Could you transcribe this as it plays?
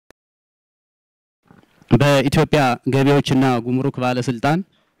በኢትዮጵያ ገቢዎችና ጉምሩክ ባለስልጣን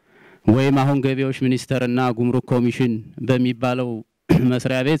ወይም አሁን ገቢዎች ሚኒስተርና ጉምሩክ ኮሚሽን በሚባለው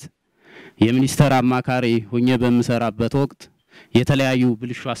መስሪያ ቤት የሚኒስተር አማካሪ ሆኜ በመሰራበት ወቅት የተለያዩ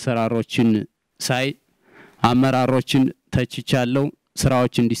ብልሹ አሰራሮችን ሳይ አመራሮችን ተችቻለሁ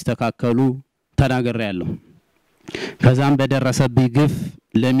ስራዎች እንዲስተካከሉ ተናግሬያለሁ ከዛም በደረሰብኝ ግፍ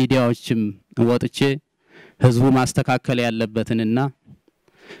ለሚዲያዎችም ወጥቼ ህዝቡ ማስተካከል ያለበትንና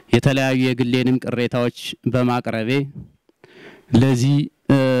የተለያዩ የግሌንም ቅሬታዎች በማቅረቤ ለዚህ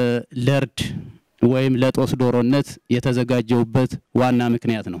ለርድ ወይም ለጦስ ዶሮነት የተዘጋጀውበት ዋና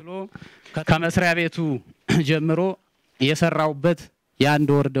ምክንያት ነው ከመስሪያ ቤቱ ጀምሮ የሰራውበት የአንድ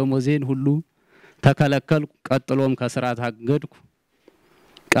ወር ደሞዜን ሁሉ ተከለከልኩ ቀጥሎም ከስራ ታገድኩ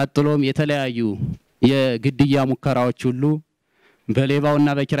ቀጥሎም የተለያዩ የግድያ ሙከራዎች ሁሉ በሌባውና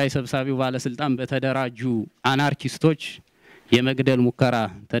በኪራይ ሰብሳቢው ባለስልጣን በተደራጁ አናርኪስቶች የመግደል ሙከራ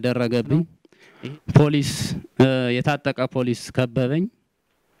ተደረገብኝ ፖሊስ የታጠቀ ፖሊስ ከበበኝ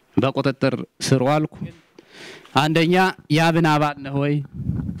በቁጥጥር ስር ዋልኩ አንደኛ ያብን አባል ነው ወይ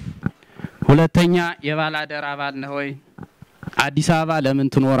ሁለተኛ የባላደር አባል ነው ወይ አዲስ አበባ ለምን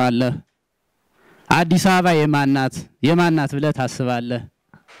ትኖራለህ አዲስ አበባ የማናት ብለህ ታስባለህ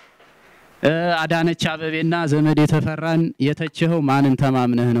አዳነች አበቤና ዘመድ የተፈራን የተቸኸው ማንን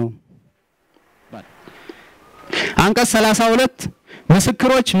ተማምነህ ነው አንቀጽ 32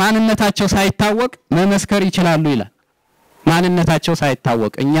 ምስክሮች ማንነታቸው ሳይታወቅ መመስከር ይችላሉ ይላል ማንነታቸው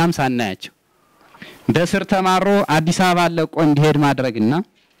ሳይታወቅ እኛም ሳናያቸው በስር ተማሮ አዲስ አበባ ለቆ እንዲሄድ ማድረግና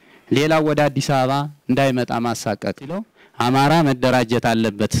ሌላው ወደ አዲስ አበባ እንዳይመጣ ማሳቀቅ ይለው አማራ መደራጀት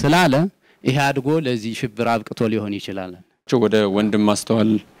አለበት ስላለ ይሄ አድጎ ለዚህ ሽብር አብቅቶ ሊሆን ይችላል ወደ ወንድም ማስተዋል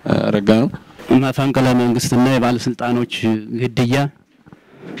ረጋ ነው መፈንቅለ መንግስትና የባለስልጣኖች ግድያ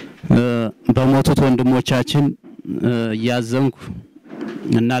በሞቱት ወንድሞቻችን ያዘንኩ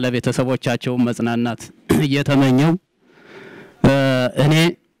እና ለቤተሰቦቻቸው መጽናናት እየተመኘው እኔ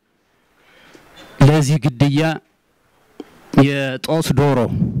ለዚህ ግድያ የጦስ ዶሮ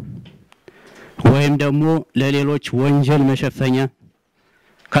ወይም ደግሞ ለሌሎች ወንጀል መሸፈኛ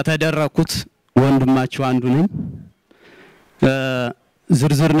ከተደረኩት ወንድማቸው አንዱ ነኝ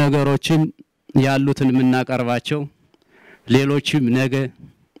ዝርዝር ነገሮችን ያሉትን ምናቀርባቸው ሌሎችም ነገ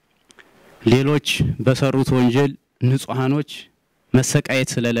ሌሎች በሰሩት ወንጀል ንጹሃኖች መሰቃየት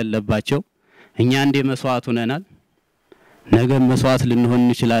ስለሌለባቸው እኛ እንደ መስዋዕት ሆነናል ነገ መስዋዕት ልንሆን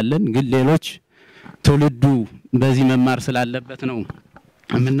እንችላለን ግን ሌሎች ትውልዱ በዚህ መማር ስላለበት ነው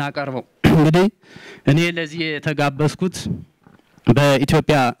ምናቀርበው እንግዲህ እኔ ለዚህ የተጋበዝኩት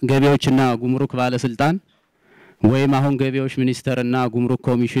በኢትዮጵያ ገቢዎችና ጉምሩክ ባለስልጣን ወይም አሁን ገቢዎች ሚኒስተርና ጉምሩክ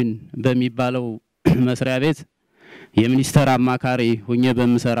ኮሚሽን በሚባለው መስሪያ ቤት የሚኒስተር አማካሪ ሆኜ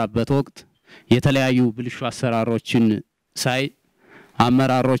በመሰራበት ወቅት የተለያዩ ብልሹ አሰራሮችን ሳይ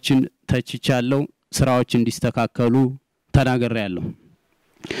አመራሮችን ተችቻለሁ ስራዎች እንዲስተካከሉ ተናግሬያለሁ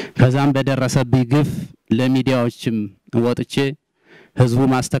ከዛም በደረሰብኝ ግፍ ለሚዲያዎችም ወጥቼ ህዝቡ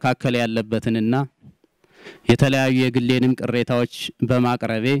ማስተካከል ያለበትንና የተለያዩ የግሌንም ቅሬታዎች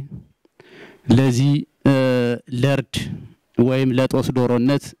በማቅረቤ ለዚህ ለርድ ወይም ለጦስ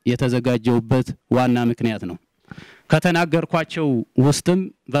ዶሮነት የተዘጋጀውበት ዋና ምክንያት ነው ከተናገርኳቸው ውስጥም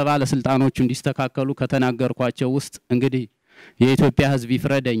በባለስልጣኖቹ እንዲስተካከሉ ከተናገርኳቸው ውስጥ እንግዲህ የኢትዮጵያ ህዝብ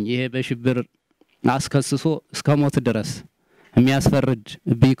ይፍረደኝ ይሄ በሽብር አስከስሶ እስከ ሞት ድረስ የሚያስፈርድ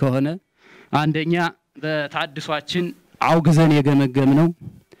ቢከሆነ አንደኛ በታድሷችን አውግዘን የገመገምነው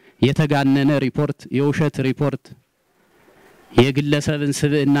የተጋነነ ሪፖርት የውሸት ሪፖርት የግለሰብን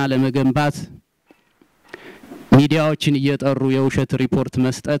ስብዕና ለመገንባት ሚዲያዎችን እየጠሩ የውሸት ሪፖርት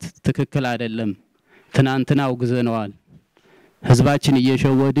መስጠት ትክክል አይደለም ትናንትና አውግዘነዋል ህዝባችን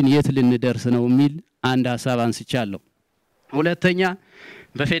እየሸወድን የት ልንደርስ ነው ሚል አንድ ሐሳብ አንስቻለሁ ሁለተኛ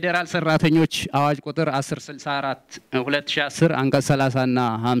በፌደራል ሰራተኞች አዋጅ ቁጥር 1064 2010 አንቀጽ 30 እና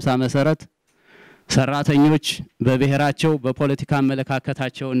 50 መሰረት ሰራተኞች በብሔራቸው በፖለቲካ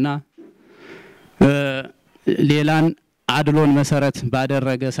አመለካከታቸውና ሌላን አድሎን መሰረት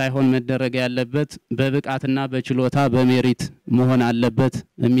ባደረገ ሳይሆን መደረግ ያለበት በብቃትና በችሎታ በሜሪት መሆን አለበት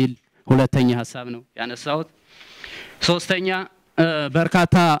የሚል ሁለተኛ ሐሳብ ነው ያነሳሁት ሶስተኛ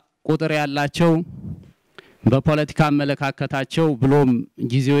በርካታ ቁጥር ያላቸው በፖለቲካ አመለካከታቸው ብሎም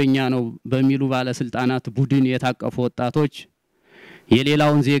ጊዜውኛ ነው በሚሉ ባለስልጣናት ቡድን የታቀፉ ወጣቶች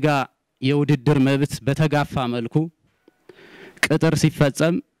የሌላውን ዜጋ የውድድር መብት በተጋፋ መልኩ ቅጥር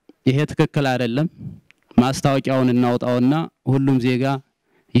ሲፈጸም ይሄ ትክክል አይደለም ማስታወቂያውን እናውጣውና ሁሉም ዜጋ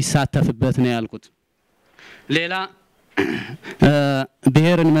ይሳተፍበት ነው ያልኩት ሌላ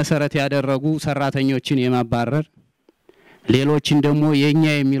ብሔርን መሰረት ያደረጉ ሰራተኞችን የማባረር ሌሎችን ደግሞ የኛ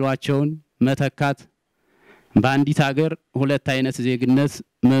የሚሏቸውን መተካት በአንዲት ሀገር ሁለት አይነት ዜግነት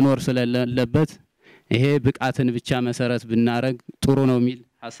መኖር ስለሌለበት ይሄ ብቃትን ብቻ መሰረት ብናረግ ጥሩ ነው የሚል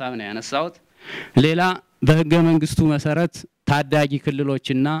ሐሳብ ነው ያነሳውት ሌላ በህገ መንግስቱ መሰረት ታዳጊ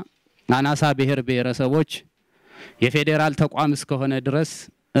ክልሎችና አናሳ ብሔር ብሔረሰቦች የፌደራል ተቋም እስከሆነ ድረስ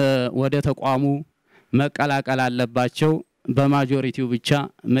ወደ ተቋሙ መቀላቀል አለባቸው በማጆሪቲው ብቻ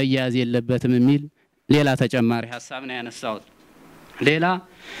መያዝ የለበትም የሚል ሌላ ተጨማሪ ሐሳብ ነው ያነሳውት ሌላ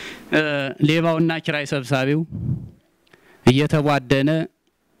ሌባውና ኪራይ ሰብሳቢው እየተዋደነ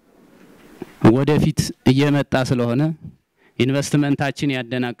ወደፊት እየመጣ ስለሆነ ኢንቨስትመንታችን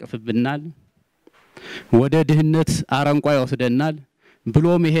ያደናቅፍብናል ወደ ድህነት አረንቋ ይወስደናል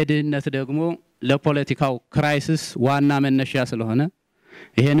ብሎም ይሄ ድህነት ደግሞ ለፖለቲካው ክራይሲስ ዋና መነሻ ስለሆነ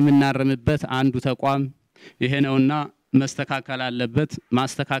ይሄን ምናርምበት አንዱ ተቋም ይሄ ነውና መስተካከል አለበት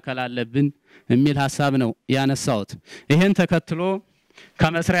ማስተካከል አለብን የሚል ሐሳብ ነው ያነሳውት ይሄን ተከትሎ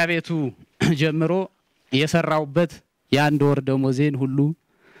ከመስሪያ ቤቱ ጀምሮ የሰራውበት የአንድ ወር ደሞዜን ሁሉ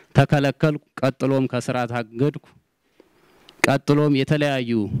ተከለከልኩ ቀጥሎም ከስራ ታገድኩ ቀጥሎም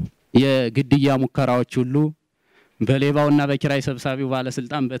የተለያዩ የግድያ ሙከራዎች ሁሉ በሌባውና በኪራይ ሰብሳቢው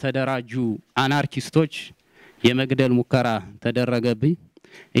ባለስልጣን በተደራጁ አናርኪስቶች የመግደል ሙከራ ተደረገብኝ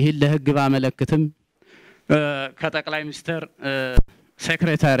ይሄን ለህግ ባመለክትም ከጠቅላይ ሚኒስትር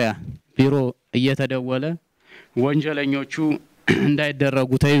ሴክሬታሪያ ቢሮ እየተደወለ ወንጀለኞቹ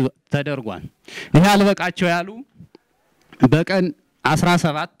እንዳይደረጉ ተደርጓል ይሄ አልበቃቸው ያሉ በቀን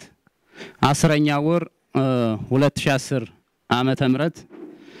 17 10ኛ ወር 2010 ዓመተ ምህረት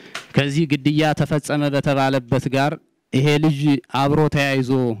ከዚህ ግድያ ተፈጸመ በተባለበት ጋር ይሄ ልጅ አብሮ ተያይዞ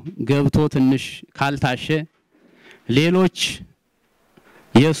ገብቶ ትንሽ ካልታሸ ሌሎች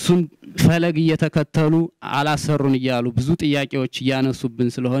የሱን ፈለግ እየተከተሉ አላሰሩን ይያሉ ብዙ ጥያቄዎች ያነሱብን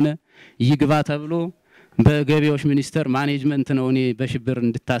ስለሆነ ይግባ ተብሎ በገቢዎች ሚኒስተር ማኔጅመንት ነው እኔ በሽብር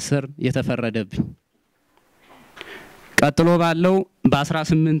እንድታሰር የተፈረደብኝ ቀጥሎ ባለው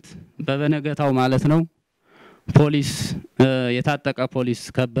በ18 በበነገታው ማለት ነው ፖሊስ የታጠቀ ፖሊስ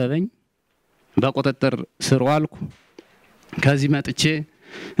ከበበኝ በቁጥጥር ስር ዋልኩ ከዚህ መጥቼ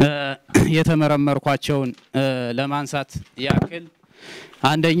የተመረመርኳቸውን ለማንሳት ያክል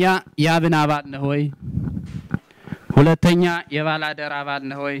አንደኛ ያብን አባል ነው ወይ ሁለተኛ የባላደር አባል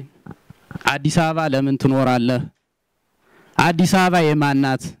ነው ወይ አዲስ አበባ ለምን ትኖራለህ አዲስ አበባ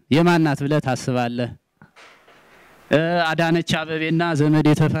የማናት ብለህ ታስባለህ አዳነች አበቤና ዘመድ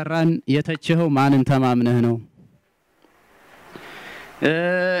የተፈራን የተቸኸው ማንን ተማምነህ ነው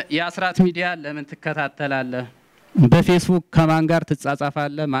የአስራት ሚዲያ ለምን ትከታተላለህ በፌስቡክ ከማን ጋር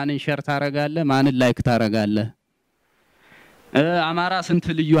ትጻጻፋለህ ማንን ሼር ታረጋለህ ማንን ላይክ ታረጋለህ አማራ ስንት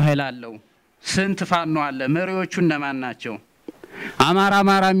ልዩ ኃይል አለው ስንት ፋኖ አለ መሪዎቹ እነማን ናቸው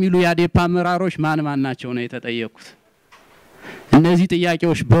አማራ የሚሉ ያዴፓ አመራሮች ማን ናቸው ነው የተጠየቁት እነዚህ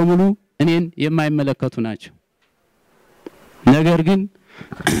ጥያቄዎች በሙሉ እኔን የማይመለከቱ ናቸው ነገር ግን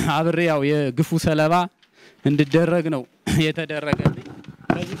አብሬያው የግፉ ሰለባ እንድደረግ ነው የተደረገልኝ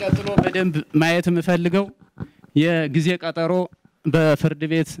ከዚህ ቀጥሎ በደንብ ማየት የምፈልገው የጊዜ ቀጠሮ በፍርድ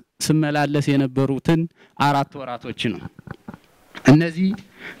ቤት ስመላለስ የነበሩትን 4 ወራቶች ነው እነዚህ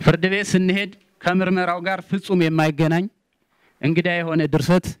ፍርድ ቤት ስንሄድ ከምርመራው ጋር ፍጹም የማይገናኝ እንግዳ የሆነ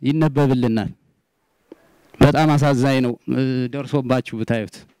ድርሰት ይነበብልናል በጣም አሳዛኝ ነው ደርሶባችሁ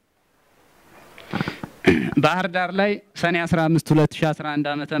ብታዩት ባህር ዳር ላይ ሰኔ 15 2011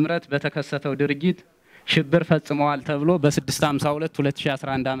 ዓመተ ምህረት በተከሰተው ድርጊት ሽብር ፈጽመዋል ተብሎ በ652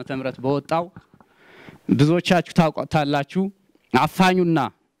 2011 ዓመተ ምህረት በወጣው ብዙዎቻችሁ ታውቁታላችሁ አፋኙና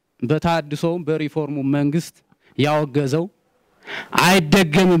በታድሶው በሪፎርሙ መንግስት ያወገዘው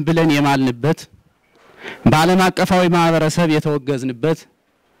አይደገምም ብለን የማልንበት በዓለም አቀፋዊ ማህበረሰብ የተወገዝንበት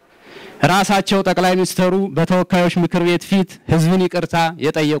ራሳቸው ጠቅላይ ሚኒስትሩ በተወካዮች ምክር ቤት ፊት ህዝብን ይቅርታ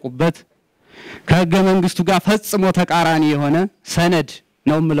የጠየቁበት ከህገ መንግስቱ ጋር ፈጽሞ ተቃራኒ የሆነ ሰነድ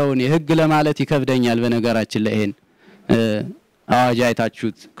ነው ምለውን የህግ ለማለት ይከብደኛል በነገራችን ላይ ይሄን አዋጅ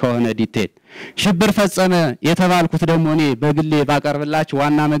አይታችሁት ከሆነ ዲቴል ሽብር ፈጸመ የተባልኩት ደግሞ እኔ በግሌ ባቀርብላችሁ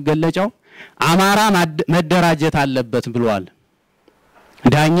ዋና መገለጫው አማራ መደራጀት አለበት ብሏል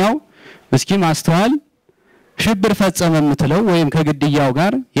ዳኛው እስኪ ማስተዋል ሽብር ፈጸመ የምትለው ወይም ከግድያው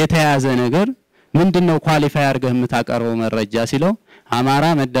ጋር የተያያዘ ነገር ምንድነው ኳሊፋይ አድርገህ የምታቀርበው መረጃ ሲለው አማራ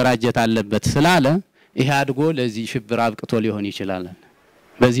መደራጀት አለበት ስላለ ይሄ አድጎ ለዚህ ሽብር አብቅቶ ሊሆን ይችላል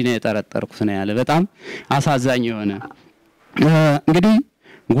በዚህ ነው የጠረጠርኩት ነው ያለ በጣም አሳዛኝ የሆነ እንግዲህ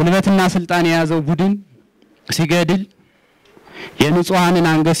ጉልበትና ስልጣን የያዘው ቡድን ሲገድል የንጹሃንን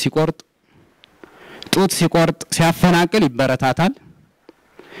አንገት ሲቆርጥ ጡት ሲቆርጥ ሲያፈናቅል ይበረታታል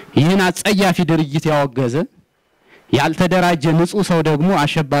ይህን አጸያፊ ድርጊት ያወገዘ ያልተደራጀ ንጹህ ሰው ደግሞ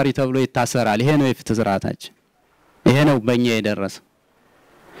አሸባሪ ተብሎ ይታሰራል ይሄ ነው የፍትህ ስርዓታችን ይሄ ነው በእኛ የደረሰው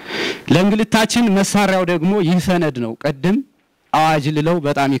ለእንግልታችን መሳሪያው ደግሞ ይህ ሰነድ ነው ቀድም አዋጅ ልለው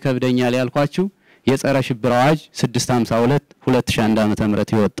በጣም ይከብደኛል ያልኳችሁ የጸረ ሽብር አዋጅ 652 2001 ዓ.ም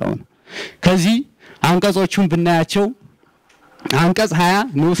የወጣው ነው። ከዚህ አንቀጾቹን ብናያቸው አንቀጽ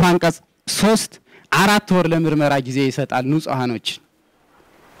 20 ንዑስ አንቀጽ 3 4 ወር ለምርመራ ጊዜ ይሰጣል። ንጹሃኖች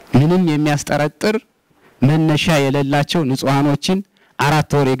ምንም የሚያስጠረጥር መነሻ የሌላቸው ንጹሃኖችን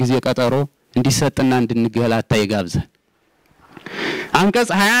 4 ወር የጊዜ ቀጠሮ እንዲሰጥና እንድንገላታ ይጋብዛል። አንቀጽ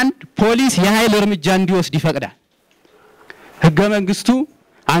 21 ፖሊስ የኃይል እርምጃ እንዲወስድ ይፈቅዳል። ህገ መንግስቱ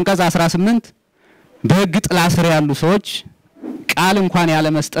አንቀጽ 18 በህግ ጥላ ስር ያሉ ሰዎች ቃል እንኳን ያለ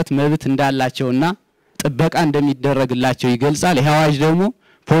መስጠት መብት እንዳላቸውና ጥበቃ እንደሚደረግላቸው ይገልጻል። ይህ አዋጅ ደግሞ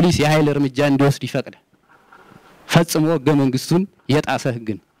ፖሊስ የኃይል እርምጃ እንዲወስድ ይፈቅዳል። ፈጽሞ ህገ መንግስቱን የጣሰ ህግ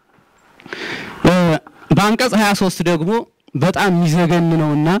ነው። በአንቀጽ 23 ደግሞ በጣም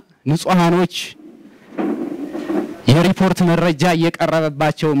የሚዘገንነውና ንጹሃኖች የሪፖርት መረጃ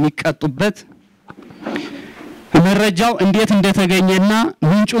እየቀረበባቸው የሚቀጡበት መረጃው እንዴት እንደተገኘና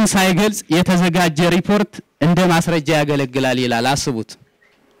ምንጩን ሳይገልጽ የተዘጋጀ ሪፖርት እንደ ማስረጃ ያገለግላል ይላል። አስቡት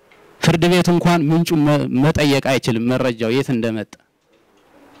ፍርድ ቤት እንኳን ምንጩን መጠየቅ አይችልም መረጃው የት እንደመጣ።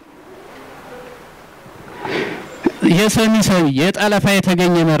 የሰሚ ሰው የጠለፋ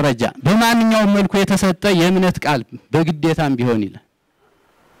የተገኘ መረጃ በማንኛውም መልኩ የተሰጠ የእምነት ቃል በግዴታም ቢሆን ይላል።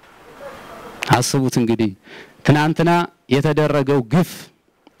 አስቡት እንግዲህ ትናንትና የተደረገው ግፍ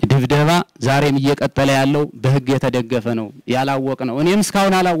ድብደባ ዛሬም እየቀጠለ ያለው በህግ የተደገፈ ነው። ያላወቅ ነው እኔም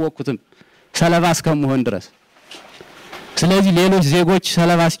እስካሁን አላወቅኩትም ሰለባ እስከመሆን ድረስ። ስለዚህ ሌሎች ዜጎች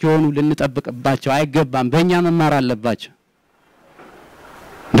ሰለባ እስኪሆኑ ልንጠብቅባቸው አይገባም። በእኛ መማር አለባቸው።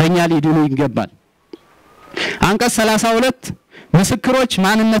 በእኛ ሊድኑ ይገባል። አንቀጽ 32 ምስክሮች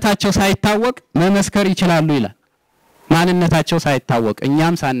ማንነታቸው ሳይታወቅ መመስከር ይችላሉ ይላል። ማንነታቸው ሳይታወቅ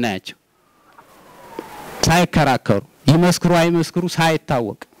እኛም ሳናያቸው ሳይከራከሩ ይመስክሩ አይመስክሩ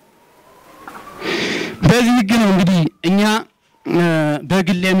ሳይታወቅ በዚህ ህግ ነው እንግዲህ እኛ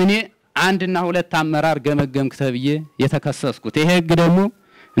በግል የምኔ 1 እና 2 አመራር ገመገምክ ተብዬ የተከሰስኩት። ይሄ ህግ ደግሞ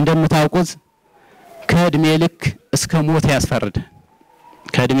እንደምታውቁት ከእድሜ ልክ እስከ ሞት ያስፈርዳል።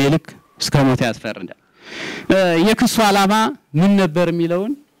 ከእድሜ ልክ እስከ ሞት ያስፈርዳል። የክሱ ዓላማ ምን ነበር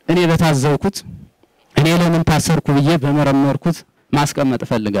የሚለውን እኔ በታዘብኩት እኔ ለምን ታሰርኩ ብዬ በመረመርኩት ማስቀመጥ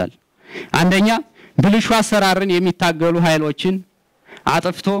ፈልጋለሁ። አንደኛ ብልሹ አሰራርን የሚታገሉ ኃይሎችን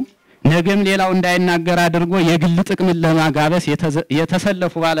አጥፍቶ ነገም ሌላው እንዳይናገር አድርጎ የግል ጥቅምን ለማጋበስ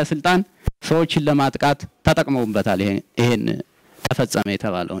የተሰለፉ ባለስልጣን ሰዎችን ለማጥቃት ተጠቅመውበታል። ይሄን ተፈጸመ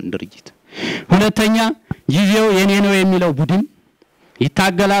የተባለውን ድርጊት። ሁለተኛ ጊዜው የኔ ነው የሚለው ቡድን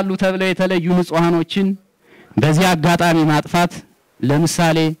ይታገላሉ ተብለው የተለዩ ንጹሃኖችን በዚህ አጋጣሚ ማጥፋት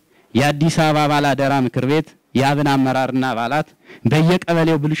ለምሳሌ የአዲስ አበባ ባላደራ ምክር ቤት የአብን አመራርና አባላት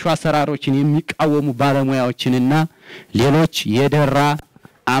በየቀበሌው ብልሹ አሰራሮችን የሚቃወሙ ባለሙያዎችንና ሌሎች የደራ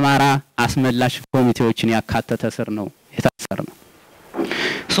አማራ አስመላሽ ኮሚቴዎችን ያካተተ ስር ነው የታሰረው።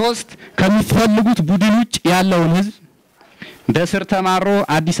 3 ከሚፈልጉት ቡድን ውጭ ያለውን ህዝብ በስር ተማሮ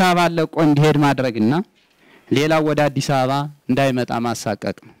አዲስ አበባ ለቆ እንዲሄድ ማድረግና ሌላው ወደ አዲስ አበባ እንዳይመጣ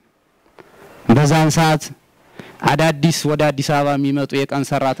ማሳቀቅ ነው። በዛን ሰዓት አዳዲስ ወደ አዲስ አበባ የሚመጡ የቀን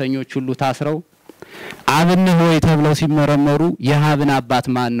ሰራተኞች ሁሉ ታስረው አብን ሆይ ተብለው ሲመረመሩ የሀብን አባት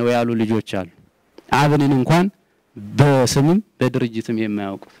ማን ነው ያሉ ልጆች አሉ። አብንን እንኳን በስምም በድርጅትም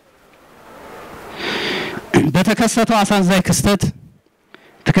የማያውቁ። በተከሰተው አሳዛኝ ክስተት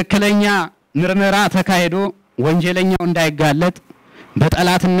ትክክለኛ ምርመራ ተካሂዶ ወንጀለኛው እንዳይጋለጥ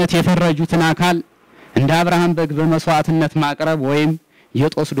በጠላትነት የፈረጁትን አካል እንደ አብርሃም በግ በመስዋዕትነት ማቅረብ ወይም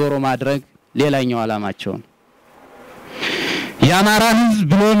የጦስ ዶሮ ማድረግ ሌላኛው ዓላማቸው ነው። የአማራ ህዝብ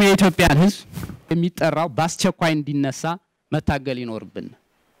ብሎም የኢትዮጵያን ህዝብ የሚጠራው በአስቸኳይ እንዲነሳ መታገል ይኖርብን።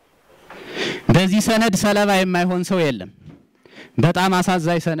 በዚህ ሰነድ ሰለባ የማይሆን ሰው የለም። በጣም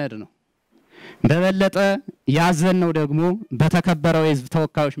አሳዛኝ ሰነድ ነው። በበለጠ ያዘነው ደግሞ በተከበረው የህዝብ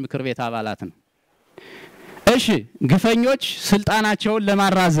ተወካዮች ምክር ቤት አባላት ነው። እሺ ግፈኞች ስልጣናቸውን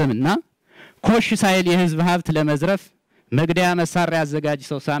ለማራዘምና ኮሽ ሳይል የህዝብ ሀብት ለመዝረፍ መግደያ መሳሪያ አዘጋጅ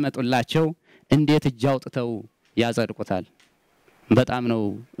ሰው ሳመጡላቸው እንዴት እጅ አውጥተው ያጸድቁታል? በጣም ነው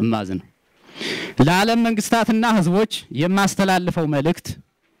እማዝነው። ለዓለም መንግስታትና ህዝቦች የማስተላልፈው መልእክት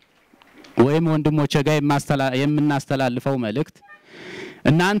ወይም ወንድሞቼ ጋር የምናስተላልፈው መልእክት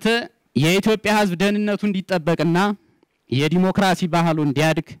እናንተ የኢትዮጵያ ህዝብ ደህንነቱ እንዲጠበቅና የዲሞክራሲ ባህሉ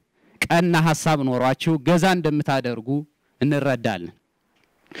እንዲያድግ ቀና ሐሳብ ኖሯችሁ ገዛ እንደምታደርጉ እንረዳለን።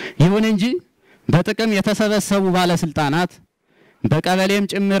 ይሁን እንጂ በጥቅም የተሰበሰቡ ባለስልጣናት በቀበሌም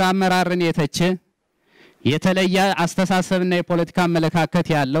ጭምር አመራርን የተቸ የተለየ አስተሳሰብና የፖለቲካ አመለካከት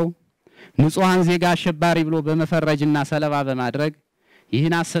ያለው ንጹሃን ዜጋ አሸባሪ ብሎ በመፈረጅና ሰለባ በማድረግ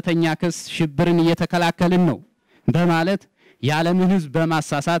ይህን ሐሰተኛ ክስ ሽብርን እየተከላከልን ነው በማለት የዓለምን ህዝብ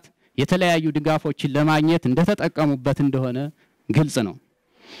በማሳሳት የተለያዩ ድጋፎችን ለማግኘት እንደተጠቀሙበት እንደሆነ ግልጽ ነው።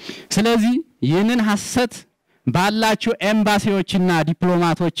 ስለዚህ ይህንን ሐሰት ባላችሁ ኤምባሲዎችና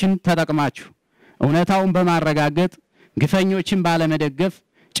ዲፕሎማቶችን ተጠቅማችሁ እውነታውን በማረጋገጥ ግፈኞችን ባለመደገፍ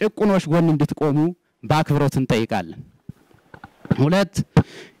ጭቁኖች ጎን እንድትቆሙ በአክብሮት እንጠይቃለን። ሁለት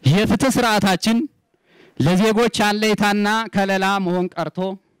የፍትህ ስርዓታችን ለዜጎች አለይታና ከለላ መሆን ቀርቶ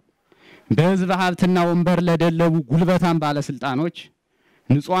በህዝብ ሀብትና ወንበር ለደለቡ ጉልበታም ባለስልጣኖች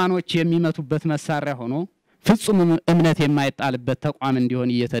ንጹሃኖች የሚመቱበት መሳሪያ ሆኖ ፍጹም እምነት የማይጣልበት ተቋም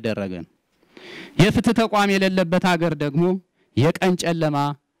እንዲሆን እየተደረገ ነው። የፍትህ ተቋም የሌለበት ሀገር ደግሞ የቀን ጨለማ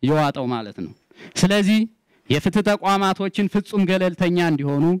ይዋጣው ማለት ነው። ስለዚህ የፍትህ ተቋማቶችን ፍጹም ገለልተኛ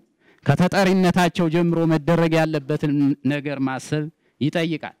እንዲሆኑ ከተጠሪነታቸው ጀምሮ መደረግ ያለበትን ነገር ማሰብ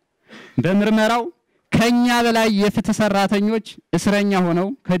ይጠይቃል። በምርመራው ከኛ በላይ የፍትህ ሰራተኞች እስረኛ ሆነው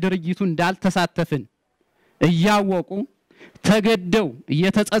ከድርጅቱ እንዳልተሳተፍን እያወቁ ተገደው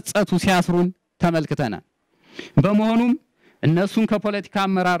እየተጸጸቱ ሲያስሩን ተመልክተናል። በመሆኑም እነሱን ከፖለቲካ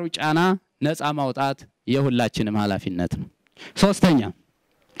አመራሩ ጫና ነፃ ማውጣት የሁላችንም ኃላፊነት ነው። ሶስተኛ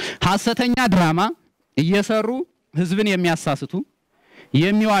ሐሰተኛ ድራማ እየሰሩ ህዝብን የሚያሳስቱ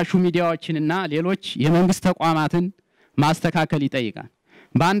የሚዋሹ ሚዲያዎችንና ሌሎች የመንግስት ተቋማትን ማስተካከል ይጠይቃል።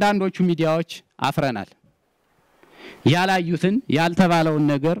 በአንዳንዶቹ ሚዲያዎች አፍረናል። ያላዩትን ያልተባለውን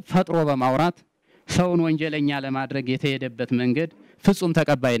ነገር ፈጥሮ በማውራት ሰውን ወንጀለኛ ለማድረግ የተሄደበት መንገድ ፍጹም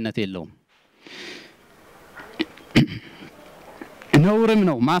ተቀባይነት የለውም። ነውርም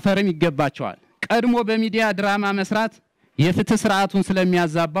ነው፣ ማፈርም ይገባቸዋል። ቀድሞ በሚዲያ ድራማ መስራት የፍትህ ስርዓቱን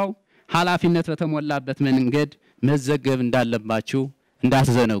ስለሚያዛባው ኃላፊነት በተሞላበት መንገድ መዘገብ እንዳለባችሁ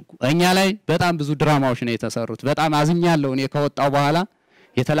እንዳትዘነጉ። እኛ ላይ በጣም ብዙ ድራማዎች ነው የተሰሩት። በጣም አዝኛለሁ። እኔ ከወጣው በኋላ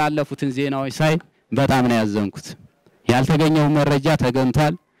የተላለፉትን ዜናዎች ሳይ በጣም ነው ያዘንኩት። ያልተገኘው መረጃ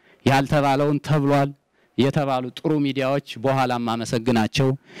ተገንቷል፣ ያልተባለውን ተብሏል የተባሉ ጥሩ ሚዲያዎች በኋላም ማመሰግናቸው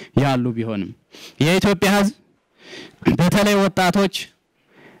ያሉ ቢሆንም የኢትዮጵያ ህዝብ በተለይ ወጣቶች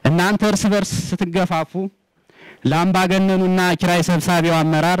እናንተ እርስ በርስ ስትገፋፉ ላምባገነኑና ኪራይ ሰብሳቢው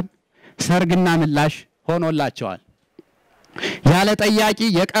አመራር ሰርግና ምላሽ ሆኖላቸዋል። ያለ ጠያቂ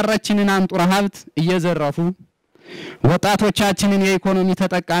የቀረችንን አንጡራ ሀብት እየዘረፉ ወጣቶቻችንን የኢኮኖሚ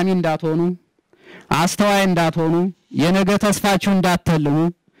ተጠቃሚ እንዳትሆኑ አስተዋይ እንዳትሆኑ የነገ ተስፋችሁ እንዳትተልሙ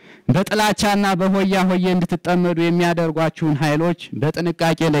በጥላቻና በሆያ ሆየ እንድትጠመዱ የሚያደርጓችሁን ኃይሎች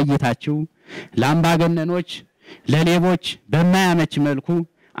በጥንቃቄ ለይታችሁ ላምባገነኖች ለሌቦች በማያመች መልኩ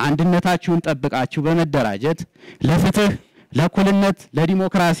አንድነታችሁን ጠብቃችሁ በመደራጀት ለፍትህ ለእኩልነት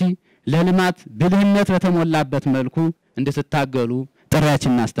ለዲሞክራሲ ለልማት ብልህነት በተሞላበት መልኩ እንድትታገሉ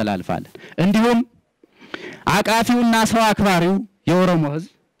ጥሪያችንን እናስተላልፋለን። እንዲሁም አቃፊውና ሰው አክባሪው የኦሮሞ ህዝብ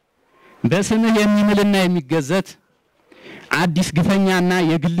በስምህ የሚምልና የሚገዘት አዲስ ግፈኛና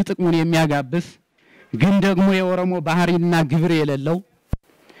የግል ጥቅሙን የሚያጋብስ ግን ደግሞ የኦሮሞ ባህሪና ግብር የሌለው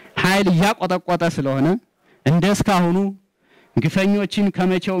ኃይል ያቆጠቆጠ ስለሆነ እንደስካሁኑ ግፈኞችን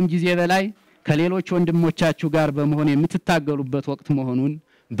ከመቼውም ጊዜ በላይ ከሌሎች ወንድሞቻችሁ ጋር በመሆን የምትታገሉበት ወቅት መሆኑን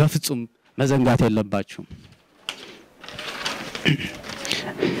በፍጹም መዘንጋት የለባችሁም።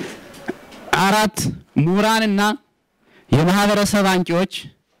 አራት ምሁራንና የማህበረሰብ አንቂዎች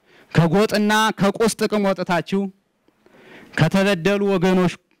ከጎጥና ከቆስ ጥቅም ወጥታችሁ ከተበደሉ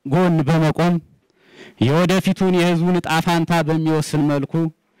ወገኖች ጎን በመቆም የወደፊቱን የህዝቡን ጣፋንታ በሚወስን መልኩ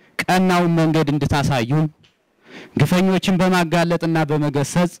ቀናውን መንገድ እንድታሳዩ ግፈኞችን በማጋለጥና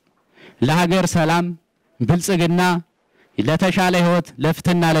በመገሰጽ ለሀገር ሰላም ብልጽግና ለተሻለ ህይወት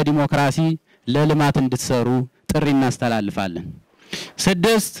ለፍትና ለዲሞክራሲ ለልማት እንድትሰሩ ጥሪ እናስተላልፋለን።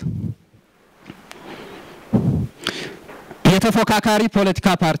 6 የተፎካካሪ ፖለቲካ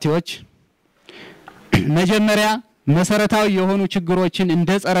ፓርቲዎች መጀመሪያ መሰረታዊ የሆኑ ችግሮችን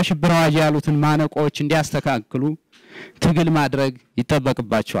እንደ ጸረ ሽብር አዋጅ ያሉትን ማነቆዎች እንዲያስተካክሉ ትግል ማድረግ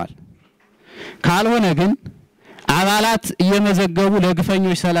ይጠበቅባቸዋል። ካልሆነ ግን አባላት እየመዘገቡ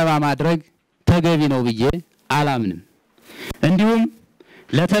ለግፈኞች ሰለባ ማድረግ ተገቢ ነው ብዬ አላምንም። እንዲሁም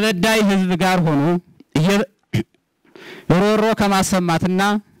ለተበዳይ ህዝብ ጋር ሆኖ ሮሮ ከማሰማትና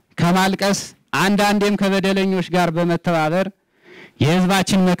ከማልቀስ አንዳንዴም ከበደለኞች ጋር በመተባበር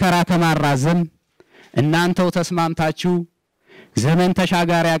የህዝባችን መከራ ከማራዘም እናንተው ተስማምታችሁ ዘመን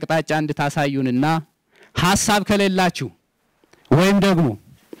ተሻጋሪ አቅጣጫ እንድታሳዩንና ሐሳብ ከሌላችሁ ወይም ደግሞ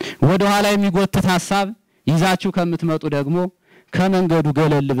ወደ ኋላ የሚጎትት ሐሳብ ይዛችሁ ከምትመጡ ደግሞ ከመንገዱ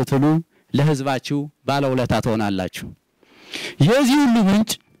ገለል ብትሉ ለህዝባችሁ ባለውለታ ትሆናላችሁ። የዚህ ሁሉ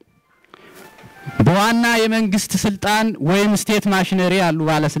ምንጭ በዋና የመንግስት ስልጣን ወይም ስቴት ማሽነሪ ያሉ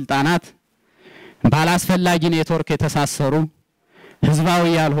ባለስልጣናት ባላስፈላጊ ኔትወርክ የተሳሰሩ ህዝባዊ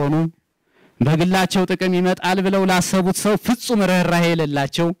ያልሆኑ በግላቸው ጥቅም ይመጣል ብለው ላሰቡት ሰው ፍጹም ርህራሄ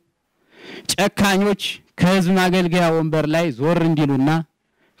የሌላቸው ጨካኞች ከህዝብ ማገልገያ ወንበር ላይ ዞር እንዲሉና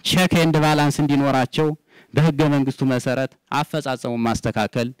ቼክ ኤንድ ባላንስ እንዲኖራቸው በህገ መንግስቱ መሰረት አፈጻጸሙን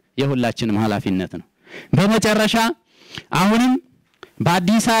ማስተካከል የሁላችንም ኃላፊነት ነው። በመጨረሻ አሁንም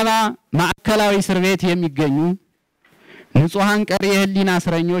በአዲስ አበባ ማዕከላዊ እስር ቤት የሚገኙ ንጹሃን ቀሪ የህሊና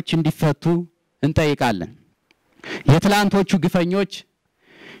እስረኞች እንዲፈቱ እንጠይቃለን። የትላንቶቹ ግፈኞች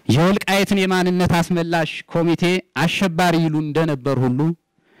የወልቃይትን የማንነት አስመላሽ ኮሚቴ አሸባሪ ይሉ እንደነበር ሁሉ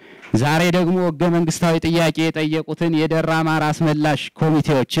ዛሬ ደግሞ ህገ መንግስታዊ ጥያቄ የጠየቁትን የደራ አማራ አስመላሽ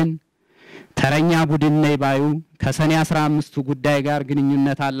ኮሚቴዎችን ተረኛ ቡድን ነይ ባዩ ከሰኔ 15ቱ ጉዳይ ጋር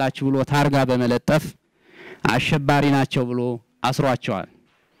ግንኙነት አላችሁ ብሎ ታርጋ በመለጠፍ አሸባሪ ናቸው ብሎ አስሯቸዋል።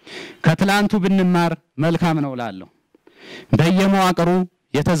 ከትላንቱ ብንማር መልካም ነው ላለው በየመዋቅሩ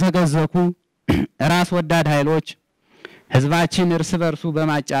የተዘገዘኩ ራስ ወዳድ ኃይሎች ህዝባችን እርስ በርሱ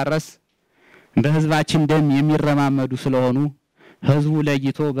በማጫረስ በህዝባችን ደም የሚረማመዱ ስለሆኑ ህዝቡ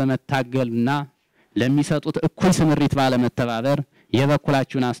ለይቶ በመታገልና ለሚሰጡት እኩል ስምሪት ባለመተባበር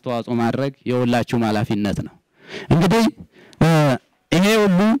የበኩላችሁን አስተዋጽኦ ማድረግ የሁላችሁም ኃላፊነት ነው። እንግዲህ ይሄ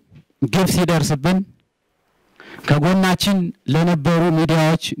ሁሉ ግፍ ሲደርስብን ከጎናችን ለነበሩ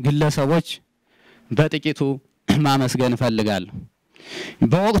ሚዲያዎች ግለሰቦች በጥቂቱ ማመስገን ፈልጋለሁ።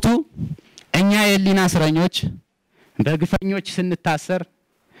 በወቅቱ እኛ የህሊና እስረኞች በግፈኞች ስንታሰር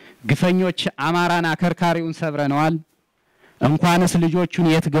ግፈኞች አማራን አከርካሪውን ሰብረነዋል እንኳንስ ልጆቹን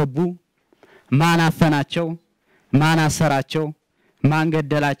የትገቡ ማን አፈናቸው ማን አሰራቸው ማን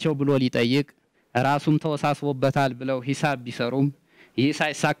ገደላቸው ብሎ ሊጠይቅ ራሱም ተወሳስቦበታል ብለው ሂሳብ ቢሰሩም ይህ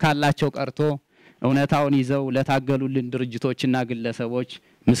ሳይሳካላቸው ቀርቶ እውነታውን ይዘው ለታገሉልን ድርጅቶችና ግለሰቦች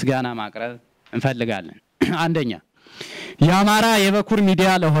ምስጋና ማቅረብ እንፈልጋለን። አንደኛ የአማራ የበኩር ሚዲያ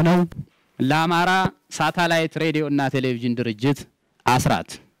ለሆነው ለአማራ ሳተላይት ሬዲዮና ቴሌቪዥን ድርጅት አስራት፣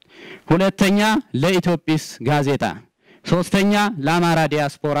 ሁለተኛ ለኢትዮጲስ ጋዜጣ፣ ሶስተኛ ለአማራ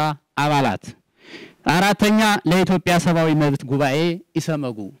ዲያስፖራ አባላት፣ አራተኛ ለኢትዮጵያ ሰብአዊ መብት ጉባኤ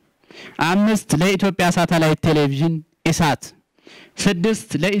ኢሰመጉ፣ አምስት ለኢትዮጵያ ሳተላይት ቴሌቪዥን ኢሳት፣ ስድስት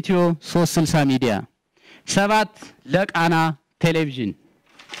ለኢትዮ 360 ሚዲያ፣ ሰባት ለቃና ቴሌቪዥን፣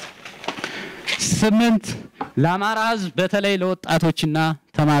 ስምንት ለአማራ ህዝብ በተለይ ለወጣቶችና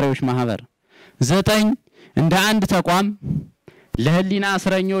ተማሪዎች ማህበር፣ ዘጠኝ እንደ አንድ ተቋም ለህሊና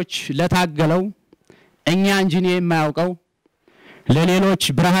እስረኞች ለታገለው እኛ እንጂኔ የማያውቀው ለሌሎች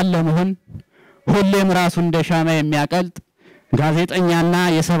ብርሃን ለመሆን ሁሌም ራሱ እንደ ሻማ የሚያቀልጥ ጋዜጠኛና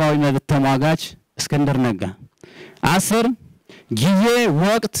የሰብአዊ መብት ተሟጋች እስክንድር ነጋ፣ 10 ጊዜ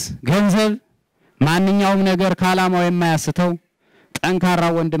ወቅት ገንዘብ ማንኛውም ነገር ካላማው የማያስተው ጠንካራ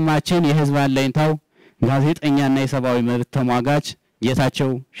ወንድማችን የህዝብ አለኝታው ጋዜጠኛና የሰብአዊ መብት ተሟጋች ጌታቸው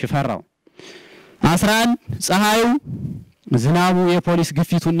ሽፈራው፣ 11 ፀሐዩ ዝናቡ የፖሊስ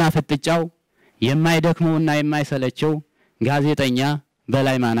ግፊቱና ፍጥጫው የማይደክመውና የማይሰለቸው ጋዜጠኛ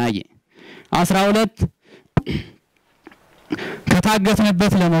በላይ ማናዬ፣ 12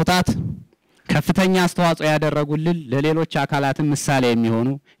 ከታገትንበት ለመውጣት ከፍተኛ አስተዋጽኦ ያደረጉልን ለሌሎች አካላትን ምሳሌ የሚሆኑ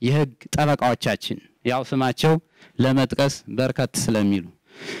የህግ ጠበቃዎቻችን ያው ስማቸው ለመጥቀስ በርከት ስለሚሉ፣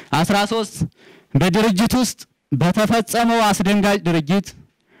 13 በድርጅት ውስጥ በተፈጸመው አስደንጋጭ ድርጊት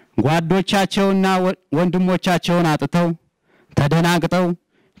ጓዶቻቸውና ወንድሞቻቸውን አጥተው ተደናግጠው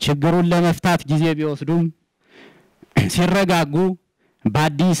ችግሩን ለመፍታት ጊዜ ቢወስዱም ሲረጋጉ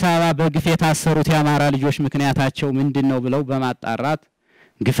በአዲስ አበባ በግፍ የታሰሩት የአማራ ልጆች ምክንያታቸው ምንድነው ብለው በማጣራት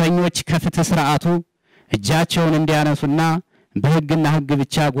ግፈኞች ከፍትህ ስርዓቱ እጃቸውን እንዲያነሱና በህግና ህግ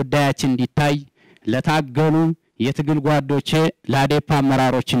ብቻ ጉዳያችን እንዲታይ ለታገሉ የትግል ጓዶቼ ለአዴፓ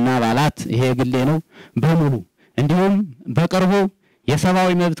አመራሮችና አባላት ይሄ ግሌ ነው በሙሉ እንዲሁም በቅርቡ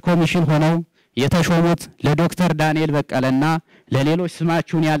የሰብአዊ መብት ኮሚሽን ሆነው የተሾሙት ለዶክተር ዳንኤል በቀለና ለሌሎች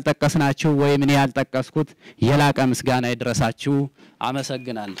ስማችሁን ያልጠቀስናችሁ ወይም እኔ ያልጠቀስኩት የላቀ ምስጋና ይድረሳችሁ።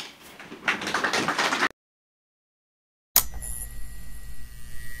 አመሰግናለሁ።